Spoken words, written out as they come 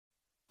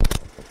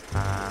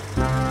Hello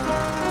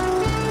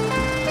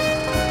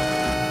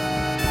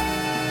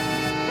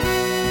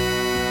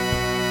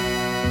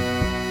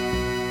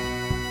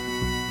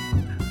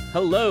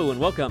and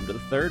welcome to the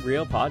Third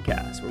Reel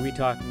Podcast, where we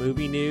talk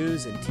movie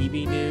news and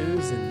TV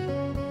news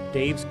and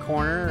Dave's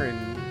Corner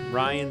and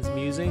Ryan's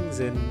musings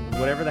and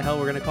whatever the hell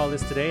we're going to call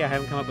this today. I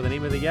haven't come up with a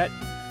name of it yet.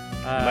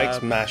 Mike's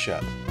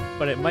Mashup.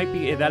 But it might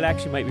be, that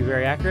actually might be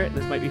very accurate.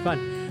 This might be fun.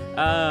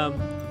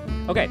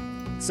 Okay,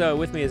 so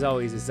with me as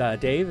always is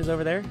Dave is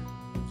over there.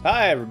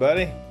 Hi,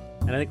 everybody.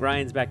 And I think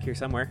Ryan's back here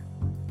somewhere.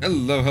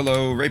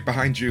 Hello, right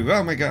behind you.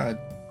 Oh my god.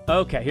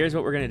 Okay, here's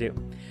what we're going to do.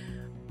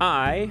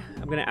 I'm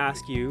going to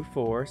ask you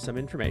for some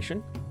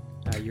information.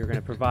 You're going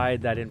to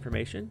provide that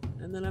information,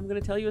 and then I'm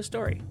going to tell you a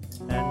story.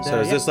 And,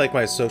 So is this like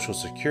my social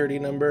security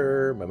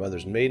number, my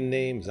mother's maiden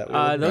name? Is that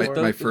what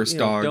My first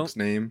dog's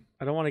name?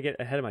 I don't want to get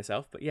ahead of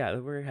myself, but yeah,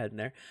 we're heading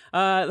there.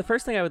 The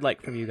first thing I would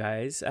like from you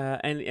guys,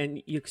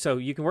 and you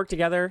can work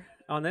together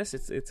on this.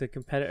 It's a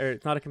competitor.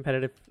 It's not a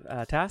competitive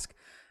task,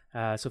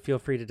 so feel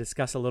free to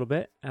discuss a little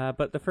bit.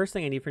 But the first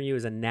thing I need from you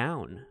is a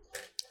noun.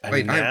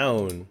 A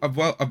noun.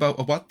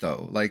 About what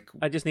though? Like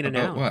I just need a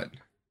noun. What?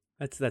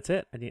 That's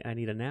it. I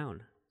need a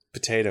noun.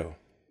 Potato.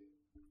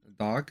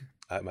 Dog?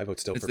 My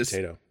vote's still for this,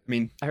 potato. I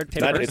mean, I heard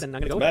potato first, and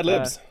I'm going to go with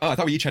MadLibs. I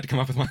thought we each had to come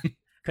up with one.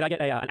 Could I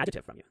get an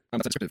adjective from you?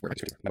 That's a descriptive word.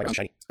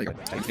 Shiny. There you go.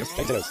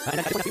 Potatoes.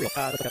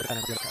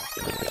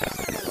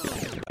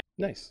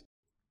 Nice.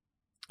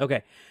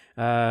 Okay.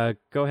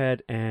 Go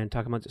ahead and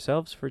talk amongst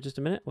yourselves for just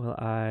a minute while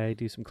I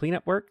do some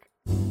cleanup work.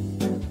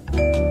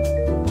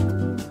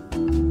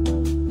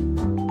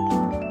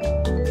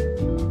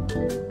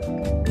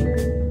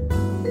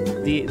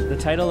 The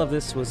title of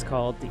this was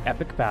called The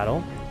Epic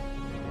Battle.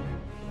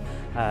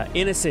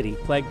 In a city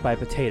plagued by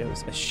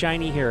potatoes, a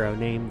shiny hero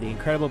named the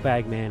Incredible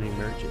Bagman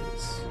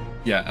emerges.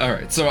 Yeah,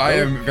 alright. So I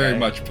am very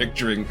much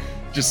picturing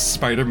just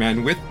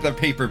Spider-Man with the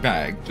paper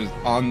bag, just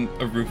on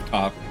a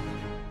rooftop,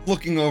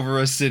 looking over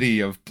a city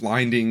of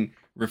blinding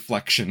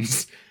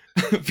reflections.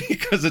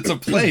 Because it's a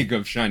plague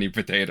of shiny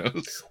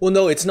potatoes. Well,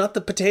 no, it's not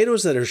the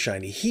potatoes that are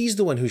shiny. He's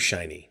the one who's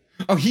shiny.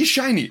 Oh, he's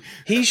shiny.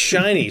 He's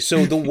shiny.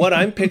 So what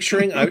I'm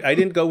picturing, I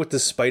didn't go with the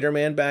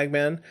Spider-Man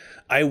Bagman.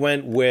 I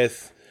went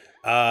with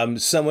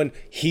someone.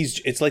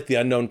 It's like the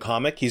Unknown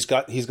Comic. He's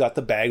got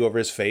the bag over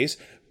his face,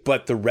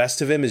 but the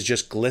rest of him is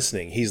just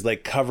glistening. He's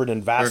like covered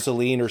in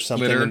Vaseline or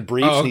something glitter. and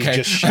briefs, and he's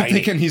just shiny. I'm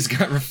thinking he's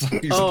got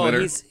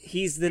glitter.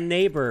 He's the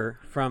neighbor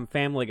from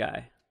Family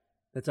Guy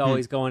that's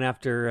always going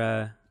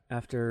after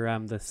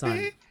the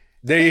son.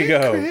 There you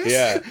go. Chris.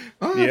 Yeah.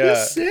 Oh, yeah.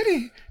 this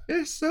city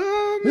is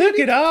so many Look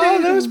at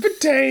all those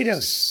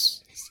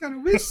potatoes. He's got a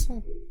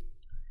whistle.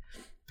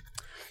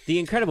 The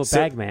Incredible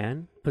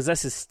Bagman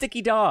possesses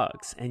sticky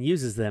dogs and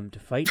uses them to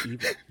fight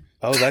evil.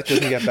 Oh, that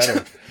doesn't get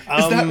better.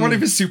 Is that one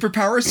of his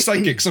superpowers?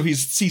 Psychic. So he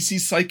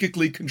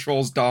psychically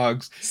controls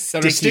dogs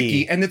that are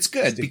sticky, and it's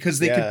good because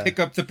they can pick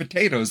up the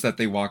potatoes that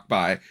they walk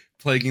by,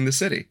 plaguing the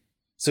city.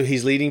 So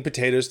he's leading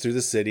potatoes through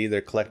the city. They're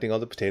collecting all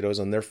the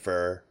potatoes on their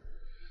fur.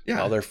 Yeah.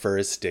 All their fur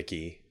is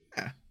sticky.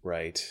 Yeah.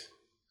 Right.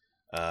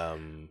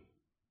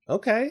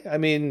 Okay. I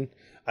mean,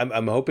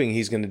 I'm hoping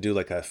he's going to do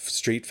like a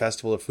street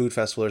festival or food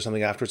festival or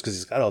something afterwards because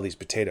he's got all these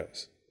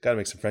potatoes. Got to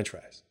make some French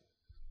fries.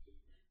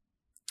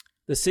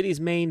 The city's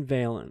main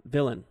villain.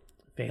 The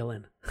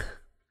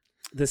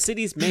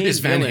city's main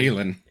is Van villain,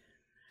 Halen.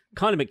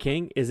 Condiment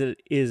King, is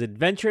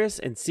adventurous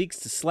and seeks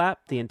to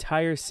slap the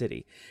entire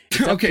city.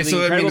 Okay,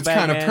 so I mean, it's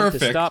kind of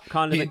perfect. To stop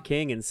Condiment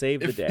King and save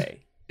the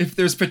day. If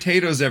there's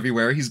potatoes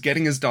everywhere, he's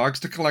getting his dogs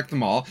to collect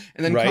them all.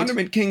 And then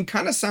Condiment King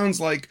kind of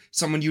sounds like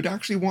someone you'd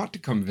actually want to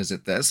come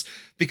visit this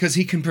because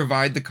he can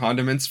provide the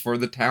condiments for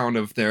the town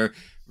of their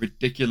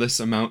ridiculous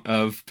amount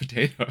of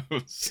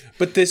potatoes.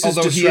 But this is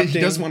disrupting... he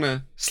does want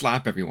to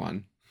slap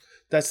everyone.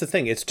 That's the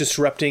thing. It's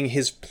disrupting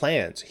his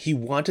plans. He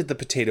wanted the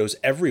potatoes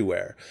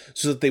everywhere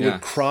so that they would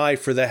cry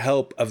for the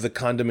help of the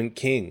Condiment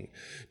King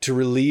to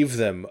relieve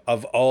them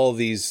of all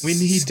these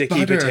sticky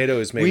butter.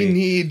 Potatoes.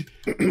 Maybe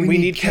we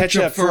need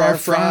ketchup for our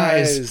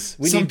fries.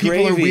 Some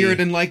people are weird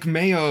and like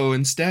mayo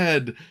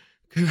instead.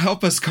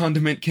 Help us,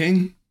 Condiment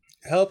King.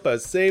 Help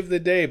us save the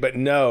day. But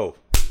no,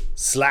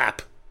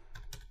 slap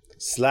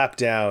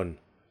down.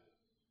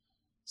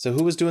 So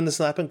who was doing the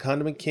slapping,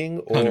 Condiment King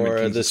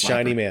or the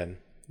shiny man?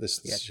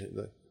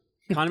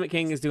 Condiment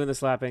King is doing the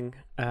slapping.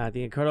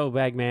 The Incredible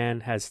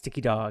Bagman has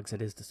sticky dogs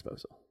at his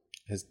disposal.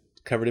 He's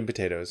covered in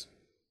potatoes.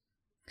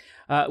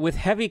 With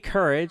heavy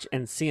courage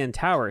and CN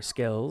Tower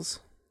skills,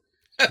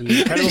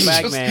 the Incredible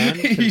Bagman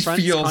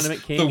confronts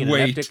Condiment King in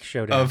an epic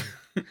showdown.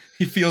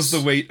 He feels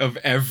the weight of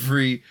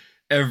every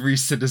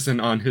citizen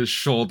on his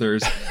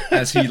shoulders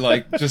as he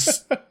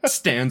just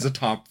stands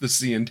atop the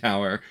CN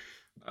Tower.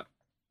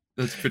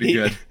 That's pretty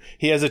good.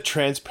 He has a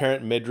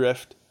transparent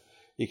midriff.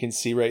 You can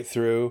see right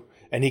through,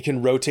 and he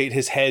can rotate.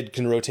 His head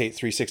can rotate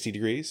 360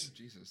 degrees.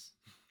 Jesus,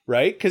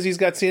 right? Because he's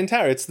got CN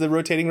Tower. It's the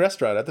rotating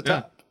restaurant at the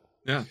top.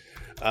 Yeah.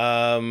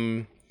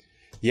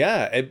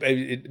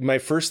 My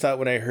first thought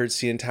when I heard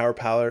CN Tower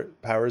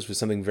powers was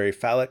something very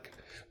phallic,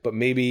 but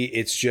maybe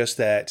it's just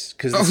that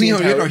because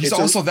he's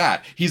also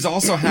that. He's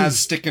also has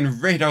sticking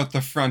right out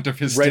the front of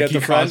his sticky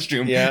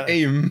costume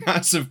a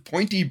massive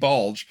pointy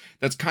bulge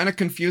that's kind of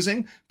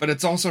confusing, but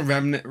it's also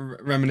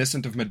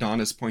reminiscent of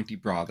Madonna's pointy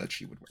bra that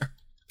she would wear.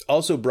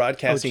 Also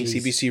broadcasting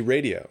CBC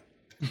radio.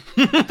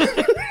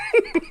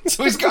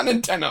 So he's got an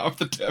antenna off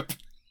the tip.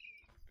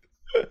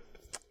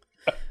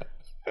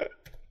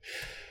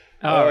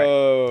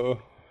 Come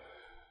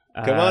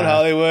on,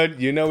 Hollywood.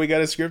 You know we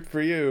got a script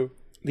for you.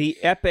 The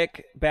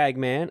epic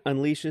Bagman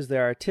unleashes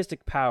their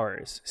artistic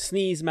powers,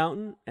 Sneeze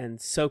Mountain,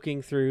 and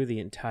soaking through the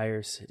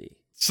entire city.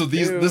 So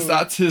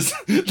that's his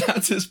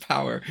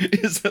power,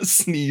 is a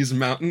Sneeze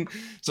Mountain.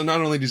 So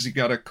not only does he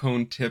got a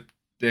cone tip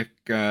dick,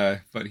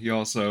 but he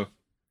also...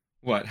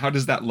 What? How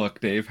does that look,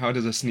 Dave? How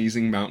does a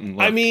sneezing mountain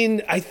look? I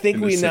mean, I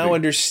think we now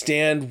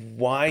understand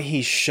why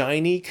he's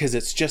shiny, because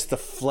it's just the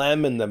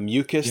phlegm and the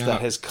mucus that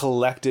has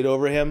collected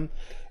over him.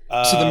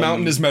 So the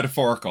mountain is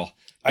metaphorical.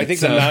 I think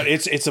the mountain,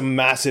 it's a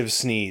massive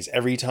sneeze.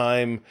 Every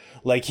time,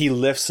 like, he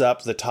lifts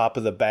up the top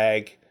of the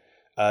bag,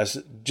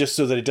 just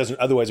so that it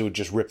doesn't, otherwise it would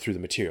just rip through the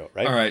material,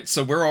 right? All right,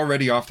 so we're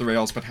already off the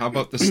rails, but how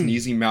about the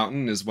sneezing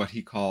mountain is what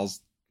he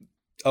calls...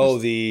 Oh,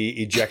 the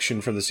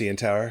ejection from the CN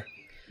Tower?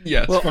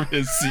 Yes, from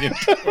his CN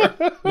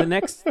Tower. The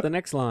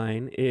next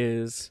line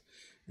is,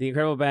 the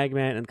Incredible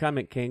Bagman and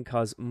Comic King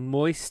cause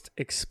moist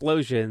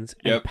explosions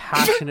and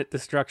passionate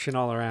destruction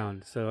all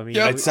around. So I mean,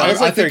 it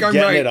sounds like they're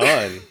getting it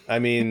on. I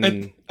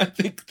mean, I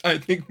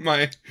think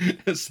my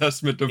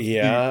assessment of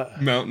the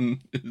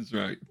mountain is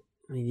right.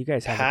 I mean, you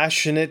guys have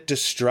passionate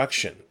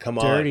destruction. Come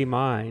on, dirty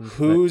mind.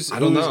 Who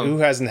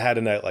hasn't had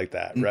a night like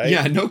that, right?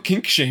 Yeah, no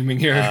kink shaming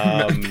here.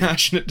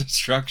 Passionate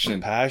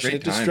destruction.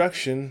 Passionate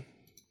destruction.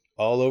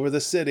 All over the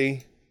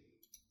city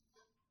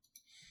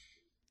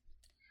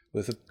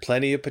with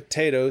plenty of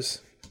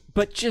potatoes.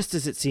 But just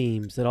as it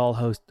seems that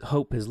all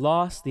hope is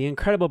lost, the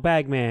Incredible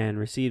Bagman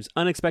receives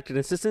unexpected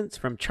assistance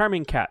from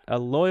Charming Cat, a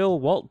loyal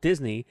Walt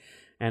Disney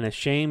and a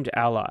shamed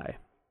ally.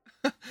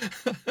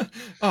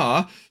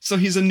 So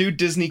he's a new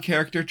Disney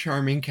character,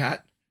 Charming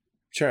Cat.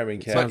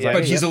 Charming Cat,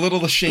 but he's a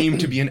little ashamed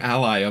to be an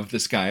ally of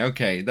this guy.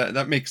 Okay,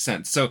 that makes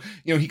sense. So,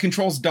 he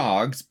controls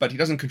dogs, but he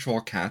doesn't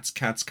control cats.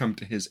 Cats come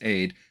to his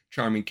aid.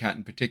 Charming Cat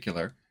in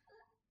particular,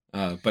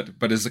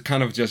 but is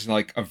kind of just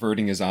like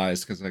averting his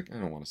eyes because like I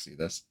don't want to see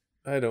this.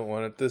 I don't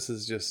want it. This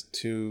is just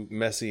too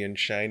messy and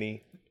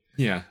shiny.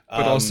 Yeah,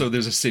 but also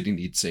there's a city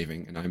needs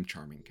saving, and I'm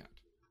Charming Cat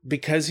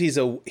because he's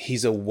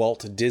a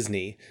Walt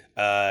Disney.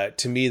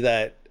 To me,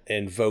 that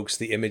invokes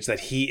the image that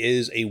he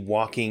is a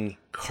walking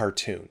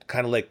cartoon,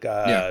 kind of like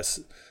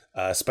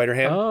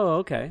Spider-Ham. Oh,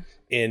 okay.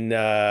 In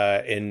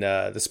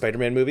the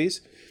Spider-Man movies,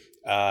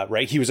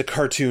 right? He was a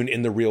cartoon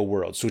in the real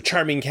world. So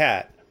Charming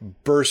Cat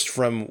burst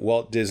from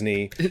Walt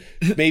Disney,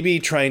 maybe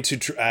trying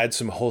to add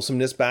some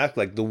wholesomeness back.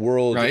 Like the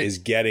world is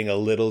getting a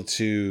little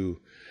too...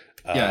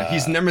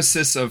 he's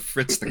nemesis of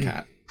Fritz the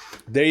Cat.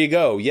 There you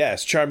go.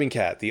 Yes, Charming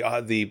Cat,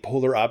 the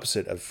polar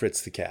opposite of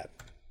Fritz the Cat.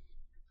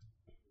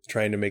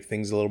 Trying to make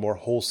things a little more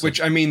wholesome.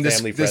 Which, I mean, this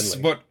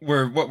friendly.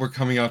 what we're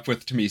coming up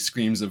with to me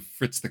screams of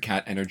Fritz the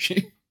Cat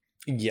energy.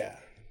 Yeah.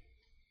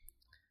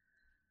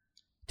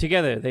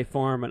 Together, they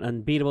form an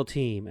unbeatable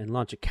team and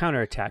launch a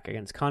counterattack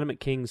against Condiment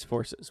King's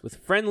forces. With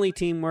friendly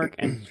teamwork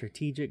and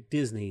strategic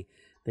Disney,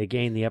 they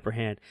gain the upper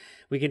hand.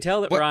 We can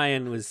tell that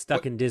Ryan was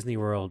stuck in Disney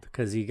World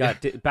because he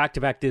got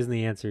back-to-back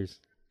Disney answers.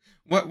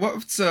 What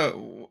does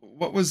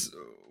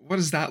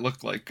that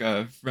look like?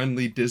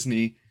 Friendly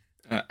Disney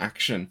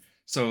action.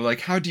 So,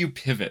 like, how do you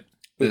pivot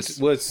this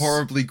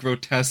horribly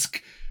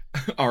grotesque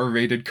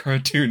R-rated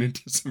cartoon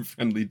into some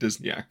friendly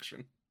Disney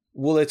action?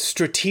 Well, it's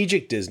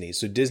strategic Disney.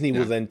 So Disney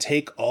will then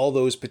take all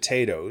those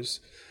potatoes,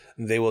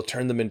 they will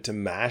turn them into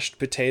mashed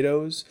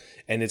potatoes,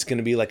 and it's going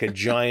to be like a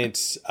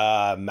giant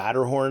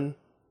Matterhorn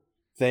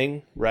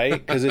thing,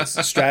 right? Because it's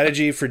a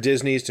strategy for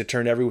Disney's to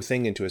turn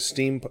everything into a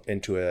theme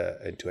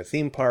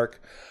park,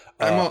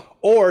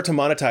 or to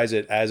monetize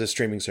it as a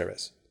streaming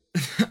service.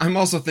 I'm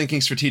also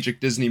thinking strategic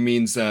Disney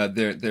means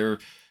they're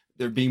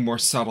being more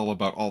subtle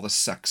about all the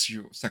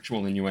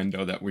sexual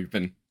innuendo that we've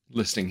been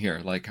listing here,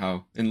 like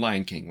how in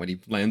Lion King when he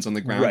lands on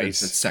the ground and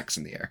says sex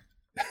in the air.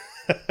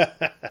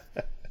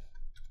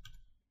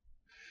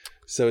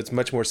 So it's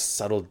much more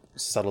subtle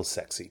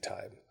sexy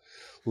time,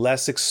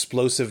 less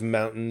explosive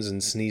mountains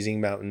and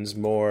sneezing mountains,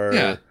 more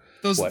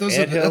that's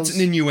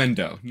an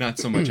innuendo, not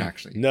so much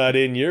actually. Not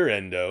in your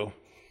endo.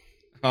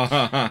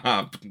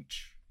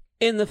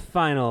 In the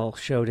final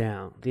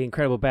showdown, the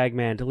Incredible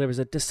Bagman delivers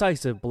a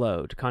decisive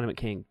blow to Condiment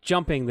King,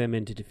 jumping them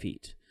into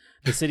defeat.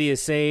 The city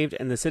is saved,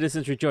 and the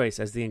citizens rejoice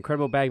as the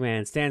Incredible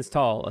Bagman stands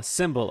tall, a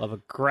symbol of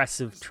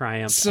aggressive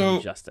triumph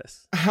and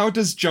justice. How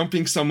does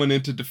jumping someone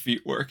into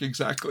defeat work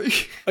exactly?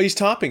 Oh, he's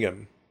topping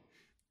him.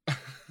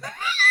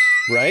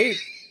 Right?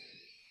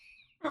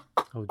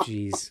 Oh,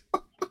 jeez.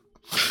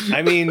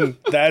 I mean,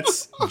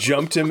 that's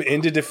jumped him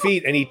into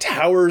defeat, and he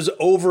towers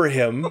over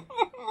him.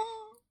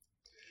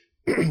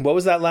 What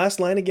was that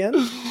last line again?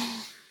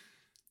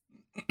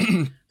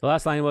 The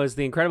last line was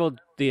the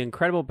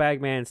incredible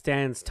Bagman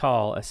stands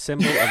tall, a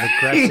symbol of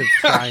aggressive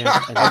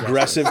triumph.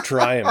 Aggressive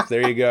triumph.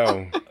 There you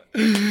go.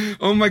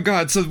 Oh my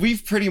God! So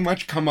we've pretty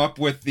much come up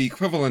with the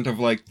equivalent of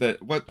like the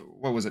what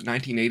was it?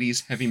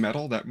 1980s heavy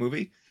metal, that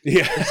movie.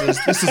 Yeah.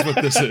 This is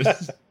what this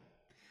is.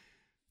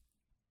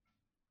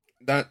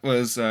 That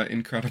was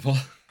incredible.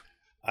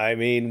 I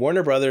mean,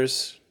 Warner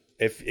Brothers,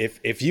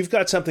 if you've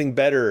got something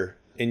better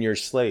in your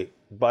slate,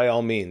 by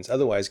all means.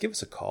 Otherwise, give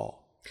us a call.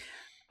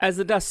 As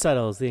the dust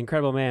settles, the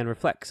Incredible Man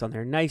reflects on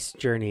their nice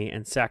journey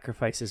and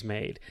sacrifices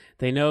made.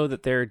 They know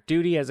that their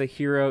duty as a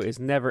hero is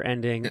never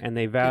ending, and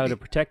they vow to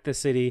protect the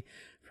city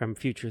from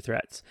future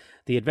threats.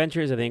 The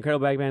adventures of the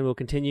Incredible Bagman will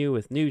continue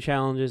with new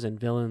challenges and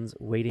villains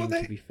waiting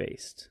to be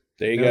faced.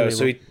 There you go.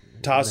 So he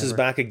tosses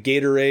back a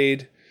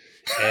Gatorade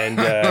and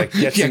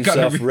gets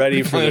himself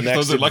ready for the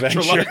next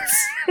adventure.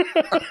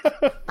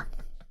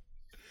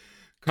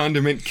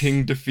 Condiment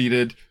King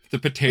defeated. The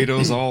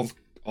potatoes all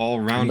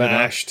rounded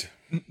mashed. Up.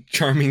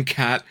 Charming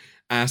Cat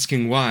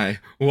asking why.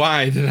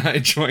 Why did I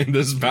join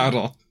this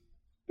battle?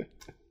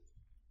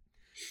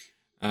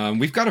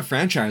 We've got a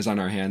franchise on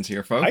our hands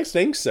here, folks. I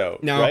think so.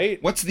 Now,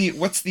 right? what's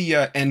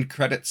the end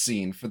credit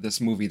scene for this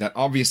movie? That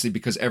obviously,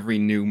 because every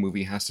new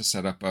movie has to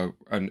set up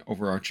an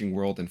overarching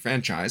world and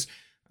franchise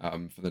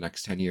for the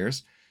next 10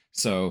 years.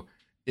 So,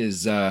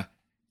 is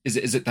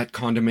it that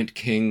Condiment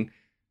King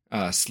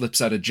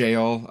slips out of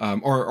jail,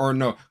 or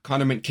no,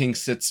 Condiment King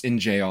sits in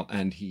jail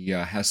and he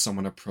has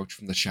someone approach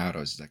from the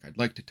shadows. He's like, I'd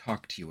like to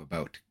talk to you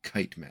about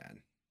Kite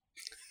Man.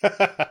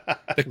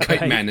 The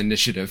Kite Man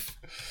Initiative.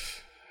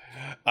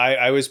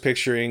 I was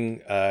picturing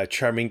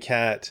Charming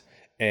Cat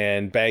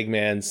and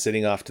Bagman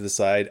sitting off to the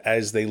side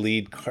as they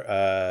lead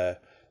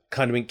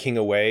Condiment King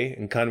away,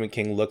 and Condiment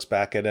King looks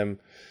back at him.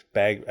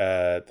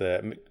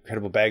 The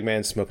Incredible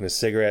Bagman smoking a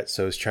cigarette,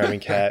 so is Charming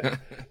Cat.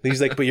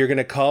 He's like, but you're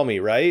gonna call me,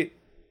 right?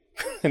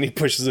 And he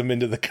pushes him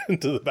into the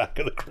back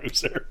of the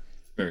cruiser.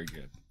 Very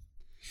good.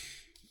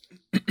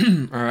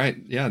 All right,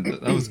 yeah,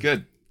 that was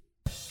good.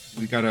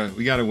 We got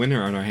a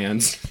winner on our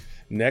hands.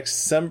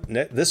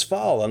 This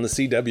fall on the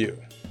CW,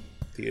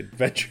 The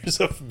Adventures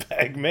of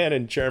Bagman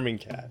and Charming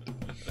Cat.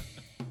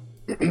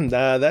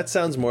 That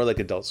sounds more like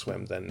Adult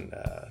Swim than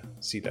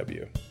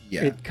CW.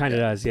 Yeah, it kind of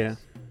does. Yeah.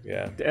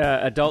 Yeah.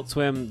 Adult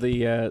Swim,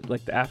 the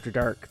like the After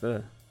Dark,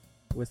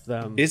 with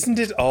Isn't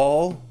it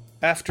all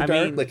After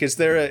Dark? Mean, like, is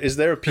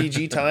there a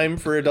PG time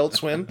for Adult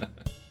Swim?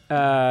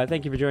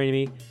 Thank you for joining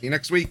me. See you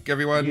next week,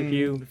 everyone. If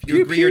you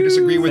agree or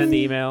disagree with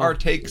email. our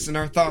takes and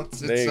our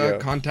thoughts,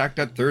 it's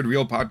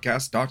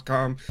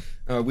contact@thirdreelpodcast.com.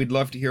 We'd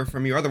love to hear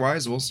from you.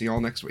 Otherwise, we'll see you all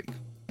next week.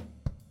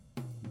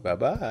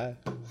 Bye-bye.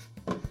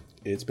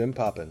 It's been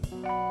poppin'.